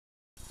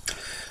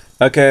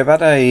Okay, I've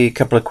had a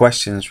couple of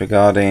questions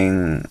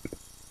regarding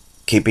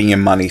keeping your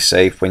money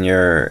safe when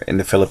you're in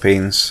the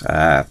Philippines,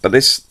 but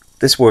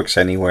this works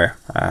anywhere,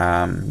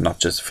 not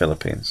just the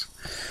Philippines.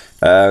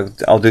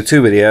 I'll do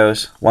two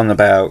videos, one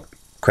about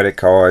credit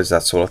cards,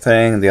 that sort of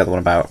thing, and the other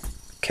one about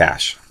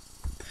cash.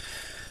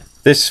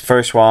 This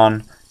first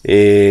one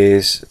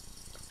is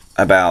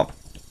about,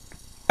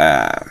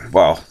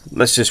 well,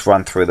 let's just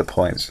run through the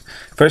points.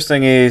 First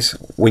thing is,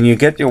 when you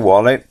get your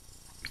wallet,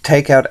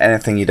 take out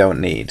anything you don't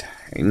need.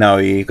 You know,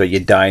 you got your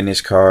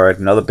Diners card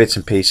and other bits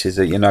and pieces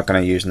that you're not going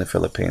to use in the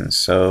Philippines.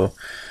 So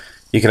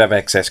you could have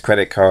excess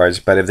credit cards,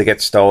 but if they get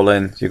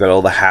stolen, you've got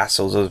all the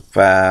hassles of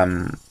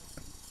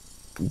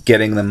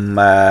getting them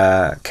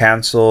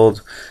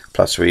cancelled,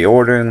 plus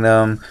reordering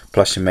them,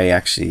 plus you may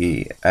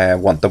actually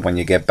want them when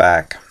you get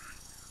back.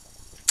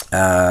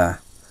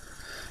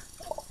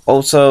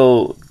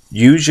 Also,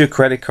 use your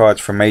credit cards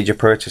for major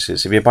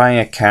purchases. If you're buying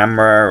a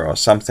camera or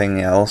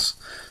something else,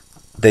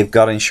 they've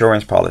got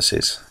insurance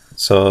policies.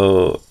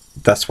 So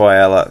that's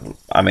why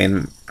I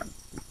mean,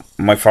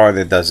 my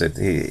father does it.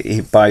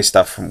 He buys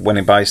stuff when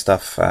he buys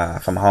stuff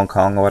from Hong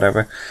Kong or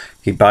whatever.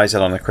 He buys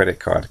it on a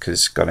credit card because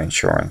it's got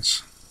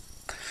insurance.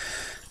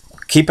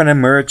 Keep an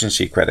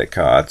emergency credit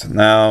card.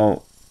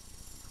 Now,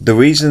 the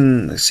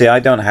reason, see, I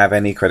don't have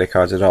any credit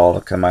cards at all.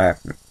 Cause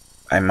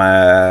if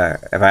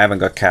I haven't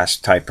got cash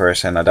type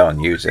person, I don't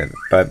use it.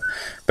 But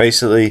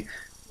basically,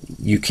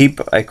 you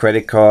keep a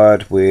credit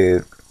card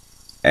with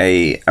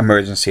a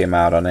emergency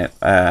amount on it.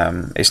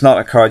 It's not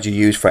a card you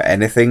use for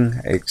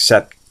anything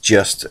except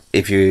just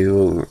if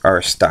you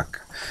are stuck.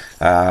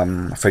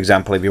 For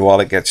example, if your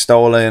wallet gets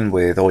stolen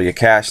with all your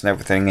cash and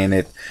everything in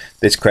it,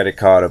 this credit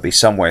card will be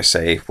somewhere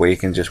safe where you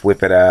can just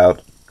whip it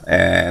out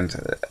and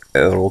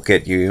it'll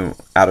get you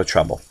out of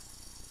trouble.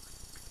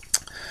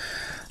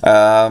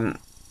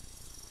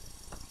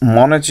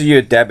 Monitor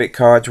your debit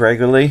cards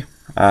regularly,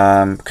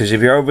 because if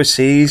you're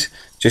overseas,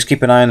 just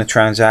keep an eye on the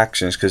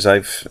transactions, because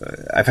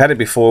I've had it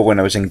before when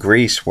I was in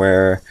Greece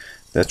where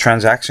the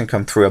transaction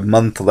come through a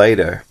month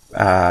later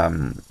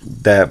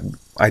that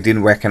I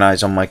didn't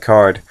recognize on my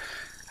card.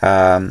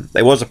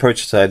 It was a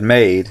purchase I had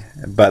made,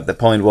 but the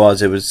point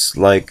was it was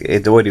like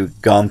it already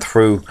gone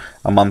through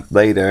a month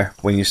later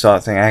when you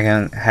start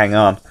thinking, hang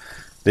on,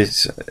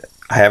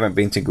 I haven't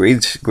been to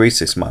Greece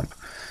this month.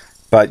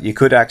 But you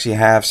could actually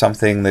have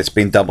something that's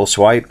been double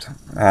swiped,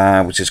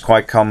 which is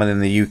quite common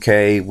in the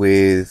UK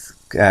with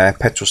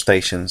petrol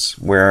stations,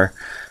 where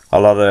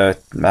a lot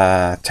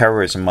of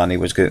terrorism money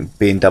was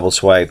being double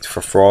swiped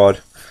for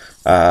fraud,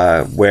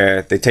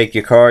 where they take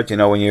your card, you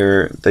know,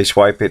 when they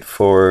swipe it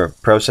for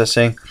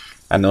processing,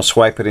 and they'll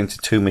swipe it into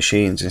two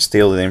machines and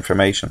steal the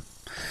information.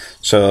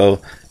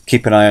 So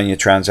keep an eye on your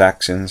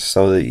transactions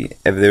so that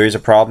if there is a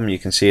problem, you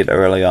can see it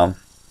early on.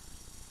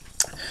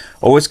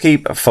 Always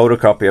keep a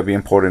photocopy of your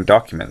important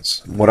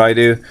documents. What I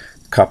do,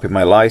 copy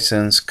my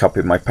license,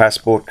 copy my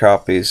passport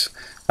copies,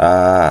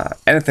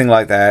 anything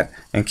like that,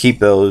 and keep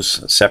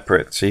those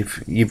separate. So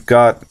you've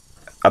got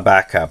a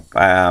backup.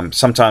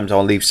 Sometimes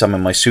I'll leave some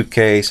in my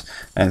suitcase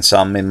and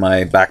some in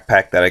my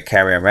backpack that I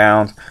carry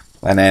around,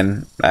 and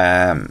then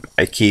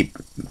I keep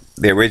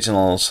the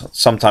originals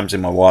sometimes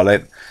in my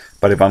wallet.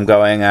 But if I'm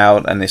going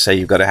out and they say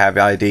you've got to have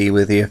ID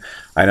with you,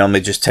 I normally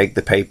just take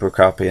the paper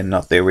copy and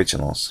not the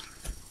originals.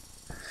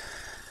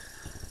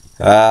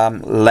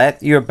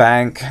 Let your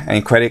bank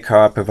and credit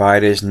card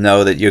providers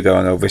know that you're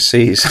going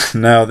overseas.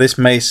 Now, this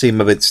may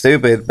seem a bit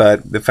stupid,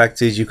 but the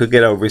fact is you could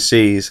get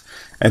overseas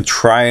and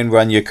try and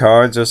run your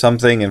cards or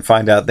something and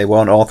find out they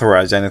won't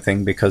authorize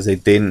anything because they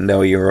didn't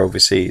know you're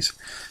overseas.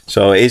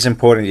 So it is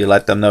important you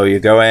let them know you're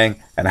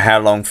going and how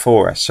long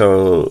for.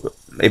 So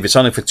if it's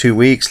only for 2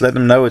 weeks, let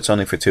them know it's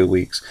only for 2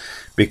 weeks.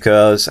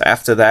 Because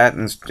after that,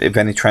 and if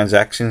any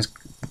transactions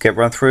get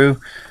run through,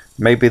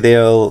 maybe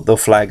they'll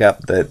flag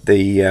up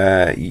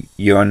that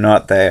you're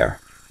not there.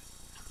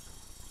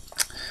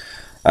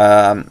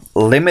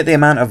 Limit the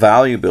amount of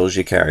valuables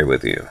you carry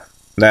with you.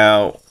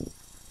 Now,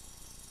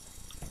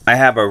 I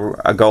have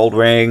a gold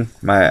ring,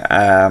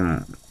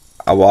 a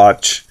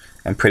watch,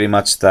 and pretty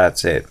much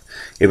that's it.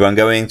 If I'm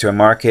going to a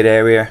market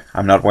area,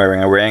 I'm not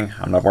wearing a ring.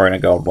 I'm not wearing a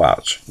gold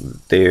watch.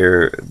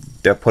 They're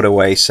put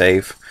away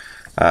safe.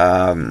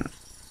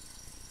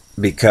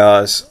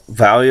 Because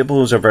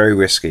valuables are very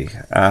risky.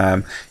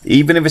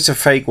 Even if it's a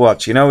fake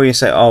watch, you know, when you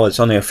say, oh, it's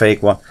only a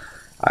fake one,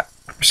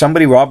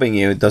 somebody robbing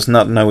you does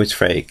not know it's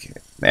fake.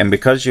 And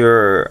because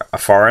you're a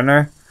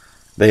foreigner,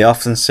 they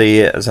often see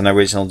it as an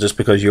original just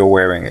because you're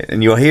wearing it.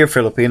 And you'll hear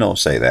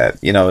Filipinos say that,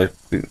 you know,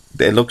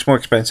 it looks more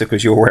expensive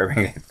because you're wearing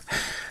it.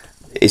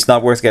 It's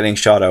not worth getting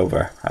shot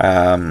over.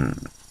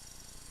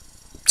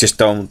 Just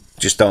don't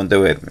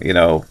do it. You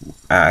know,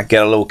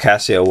 get a little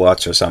Casio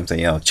watch or something.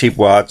 You know, cheap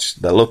watch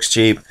that looks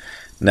cheap.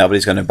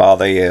 Nobody's going to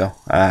bother you.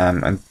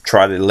 And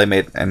try to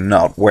limit and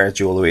not wear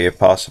jewelry if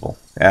possible.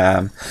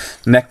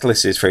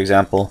 Necklaces, for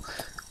example.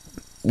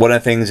 One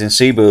of the things in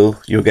Cebu,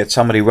 you'll get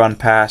somebody run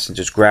past and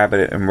just grab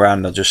it and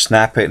run. They'll just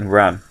snap it and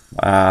run.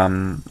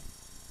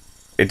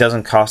 It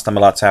doesn't cost them a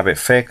lot to have it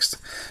fixed,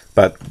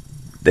 but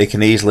they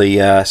can easily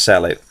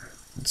sell it.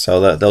 so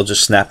that they'll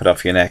just snap it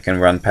off your neck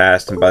and run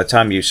past, and by the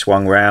time you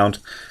swung round,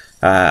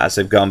 as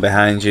they've gone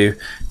behind you,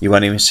 you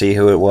won't even see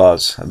who it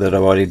was that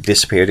already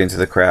disappeared into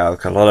the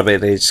crowd. A lot of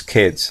it is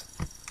kids.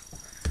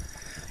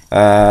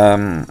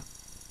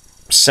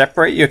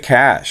 Separate your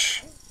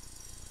cash.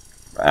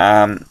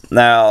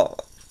 Now,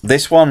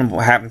 this one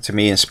happened to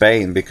me in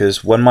Spain,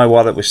 because when my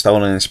wallet was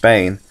stolen in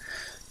Spain,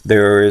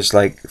 there was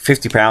like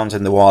 £50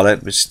 in the wallet.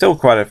 It was still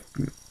quite a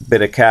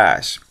bit of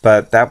cash,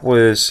 but that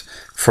was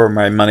for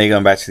my money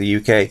going back to the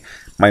UK.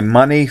 My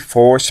money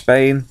for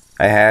Spain,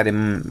 I had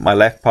in my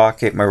left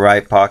pocket, my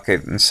right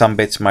pocket, and some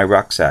bits of my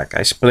rucksack.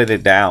 I split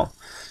it down.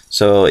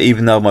 So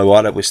even though my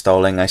wallet was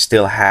stolen, I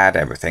still had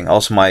everything.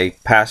 Also, my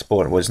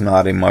passport was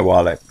not in my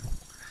wallet.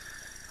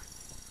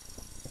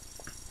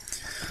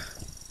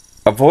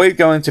 Avoid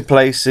going to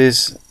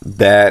places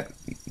that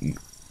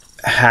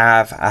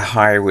have a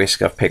high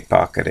risk of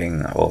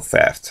pickpocketing or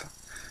theft.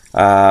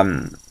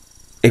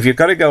 If you've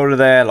got to go to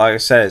there, like I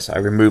said, I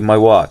remove my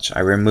watch, I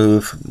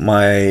remove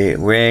my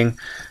ring.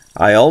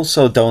 I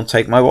also don't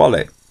take my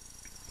wallet.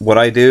 What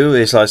I do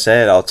is, like I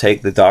said, I'll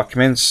take the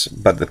documents,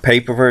 but the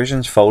paper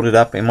versions folded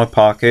up in my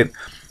pocket,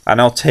 and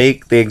I'll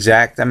take the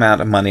exact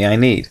amount of money I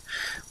need.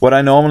 What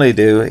I normally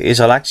do is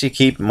I'll actually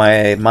keep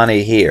my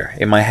money here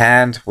in my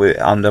hand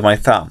under my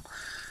thumb,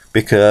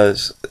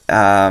 because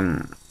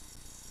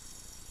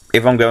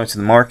if I'm going to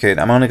the market,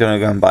 I'm only going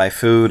to go and buy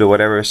food or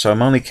whatever, so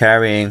I'm only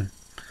carrying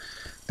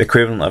the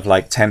equivalent of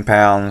like £10,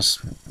 $12,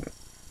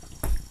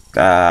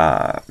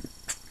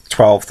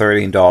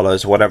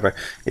 $13, whatever.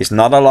 It's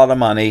not a lot of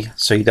money,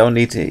 so you don't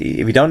need to.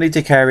 If you don't need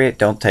to carry it,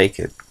 don't take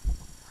it.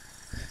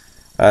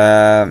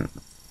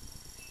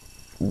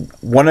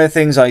 One of the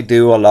things I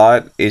do a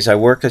lot is I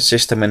work a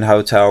system in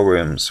hotel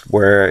rooms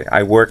where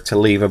I work to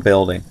leave a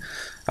building.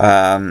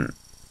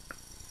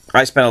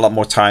 I spend a lot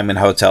more time in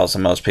hotels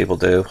than most people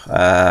do.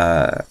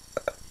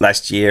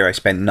 Last year I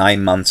spent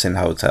 9 months in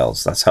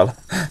hotels. That's how.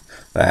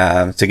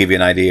 To give you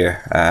an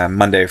idea,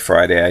 Monday or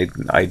Friday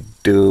I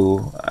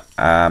do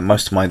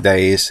most of my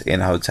days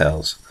in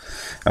hotels.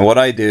 And what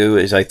I do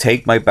is I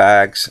take my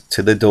bags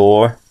to the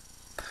door,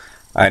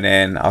 and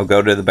then I'll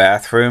go to the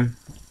bathroom,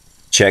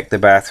 check the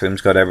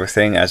bathroom's got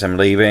everything as I'm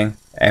leaving,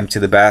 empty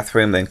the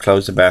bathroom, then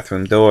close the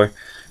bathroom door,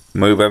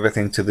 move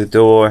everything to the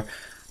door.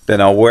 Then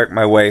I'll work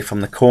my way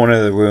from the corner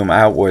of the room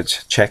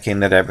outwards, checking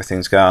that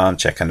everything's gone,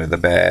 check under the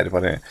bed,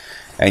 whatever.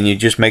 And you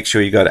just make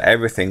sure you got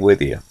everything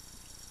with you.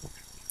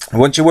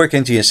 Once you work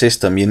into your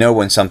system, you know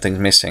when something's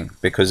missing,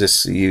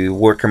 because you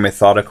work a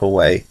methodical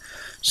way,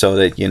 so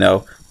that you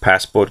know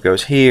passport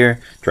goes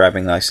here,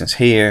 driving license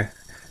here,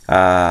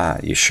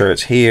 your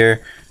shirt's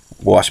here,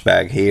 wash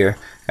bag here,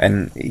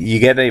 and you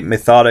get it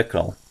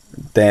methodical.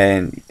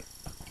 Then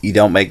you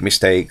don't make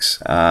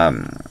mistakes.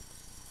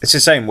 It's the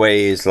same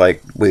way as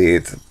like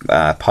with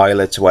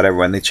pilots or whatever,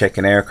 when they check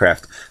an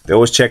aircraft, they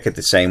always check it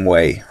the same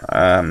way.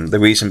 The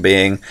reason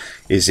being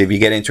is if you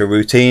get into a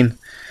routine,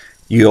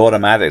 you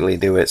automatically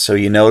do it, so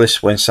you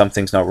notice when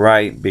something's not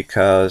right,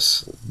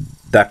 because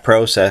that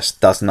process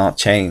does not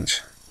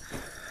change.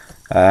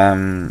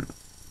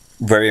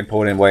 Very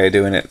important way of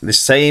doing it. The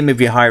same if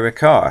you hire a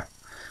car.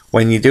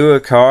 When you do a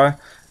car,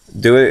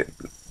 do it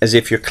as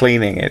if you're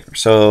cleaning it.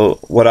 So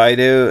what I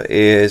do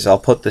is I'll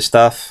put the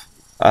stuff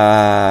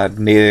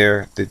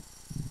near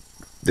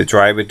the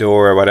driver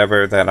door or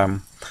whatever that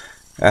I'm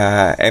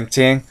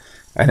emptying,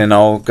 and then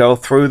I'll go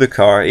through the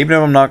car. Even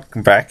if I'm not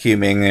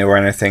vacuuming or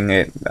anything,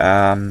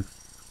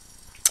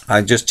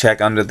 I just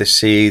check under the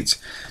seats,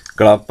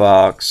 glove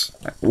box,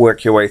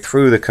 work your way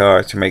through the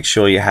car to make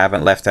sure you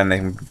haven't left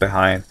anything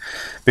behind.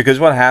 Because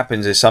what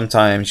happens is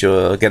sometimes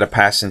you'll get a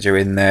passenger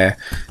in there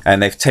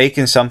and they've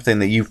taken something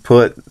that you've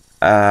put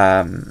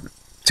to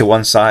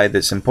one side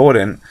that's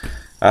important,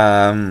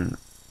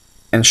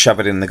 and shove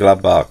it in the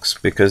glove box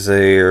because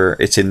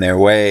it's in their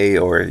way.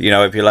 Or, you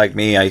know, if you're like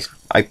me, I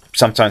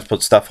sometimes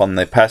put stuff on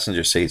the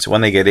passenger seat, so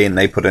when they get in,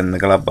 they put it in the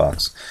glove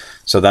box.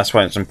 So that's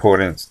why it's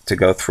important to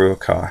go through a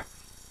car.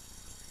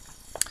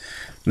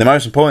 The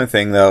most important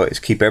thing, though, is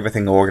keep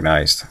everything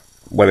organized.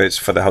 Whether it's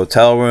for the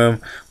hotel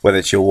room, whether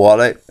it's your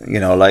wallet, you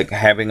know, like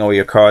having all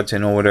your cards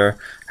in order,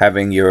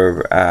 having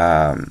your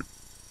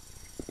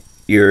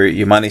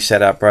money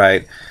set up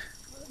right.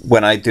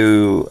 When I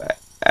do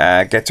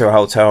get to a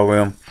hotel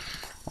room,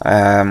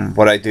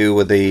 what I do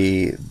with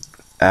the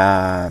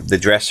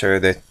dresser,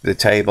 the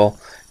table,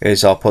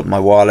 is I'll put my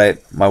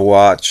wallet, my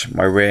watch,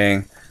 my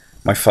ring,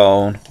 my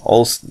phone,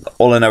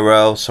 all in a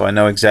row, so I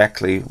know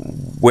exactly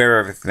where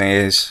everything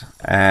is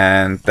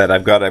and that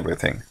I've got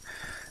everything.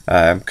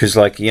 Because,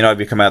 like, you know, if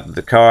you come out of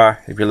the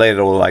car, if you laid it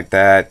all like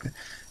that,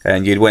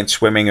 and you went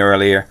swimming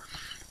earlier,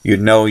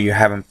 you'd know you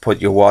haven't put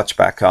your watch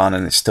back on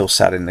and it's still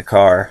sat in the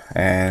car,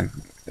 and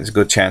there's a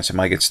good chance it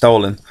might get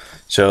stolen.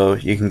 So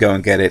you can go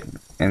and get it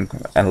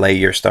and lay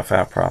your stuff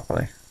out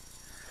properly.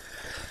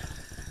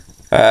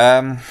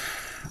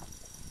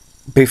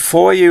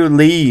 Before you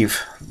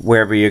leave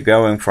wherever you're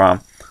going from,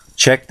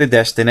 check the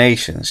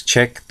destinations,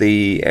 check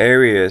the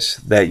areas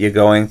that you're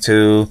going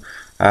to.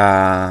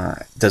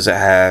 Does it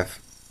have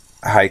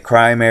high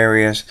crime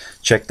areas.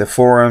 Check the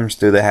forums.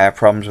 Do they have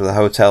problems with the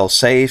hotel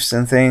safes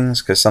and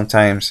things? Because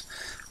sometimes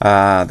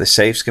the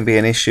safes can be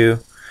an issue.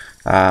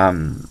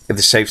 If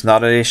the safe's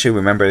not an issue,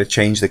 remember to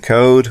change the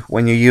code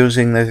when you're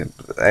using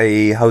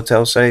a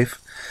hotel safe.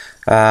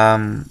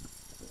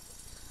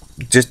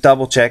 Just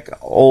double check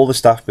all the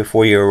stuff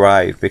before you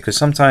arrive, because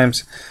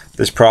sometimes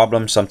there's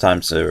problems,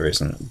 sometimes there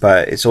isn't.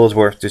 But it's always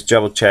worth just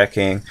double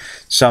checking.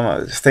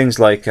 Some things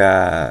like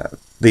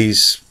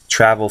these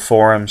travel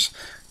forums,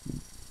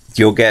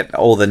 you'll get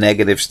all the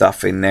negative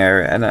stuff in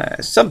there,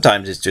 and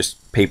sometimes it's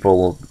just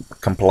people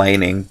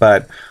complaining.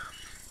 But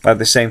at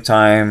the same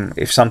time,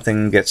 if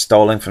something gets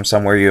stolen from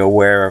somewhere, you're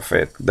aware of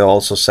it. They'll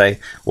also say,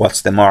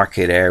 what's the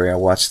market area,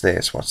 what's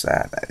this, what's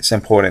that. It's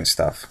important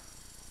stuff.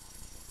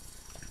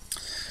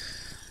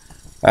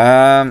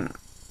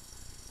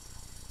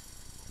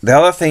 The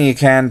other thing you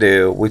can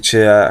do, which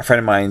a friend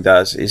of mine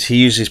does, is he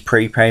uses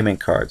prepayment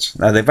cards.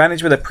 Now, the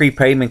advantage with a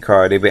prepayment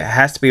card, if it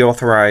has to be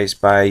authorized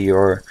by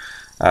your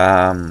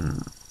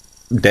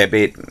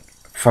debit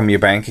from your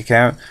bank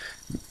account,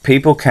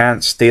 people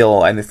can't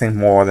steal anything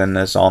more than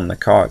is on the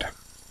card.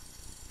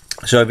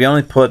 So if you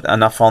only put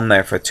enough on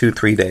there for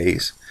 2-3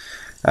 days,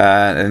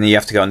 and you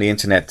have to go on the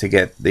internet to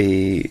get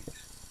the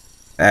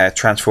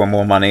transfer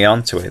more money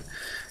onto it,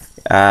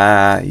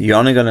 you're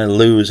only going to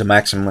lose a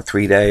maximum of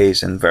 3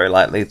 days, and very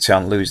likely to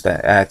lose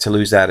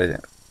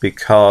that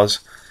because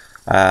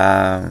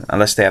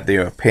unless they have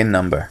your PIN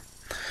number.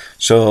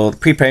 So the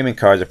prepayment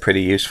cards are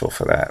pretty useful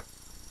for that.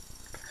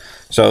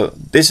 So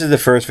this is the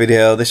first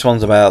video. This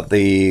one's about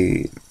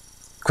the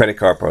credit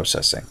card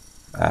processing.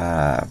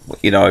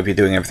 If you're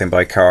doing everything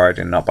by card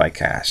and not by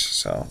cash.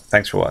 So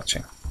thanks for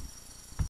watching.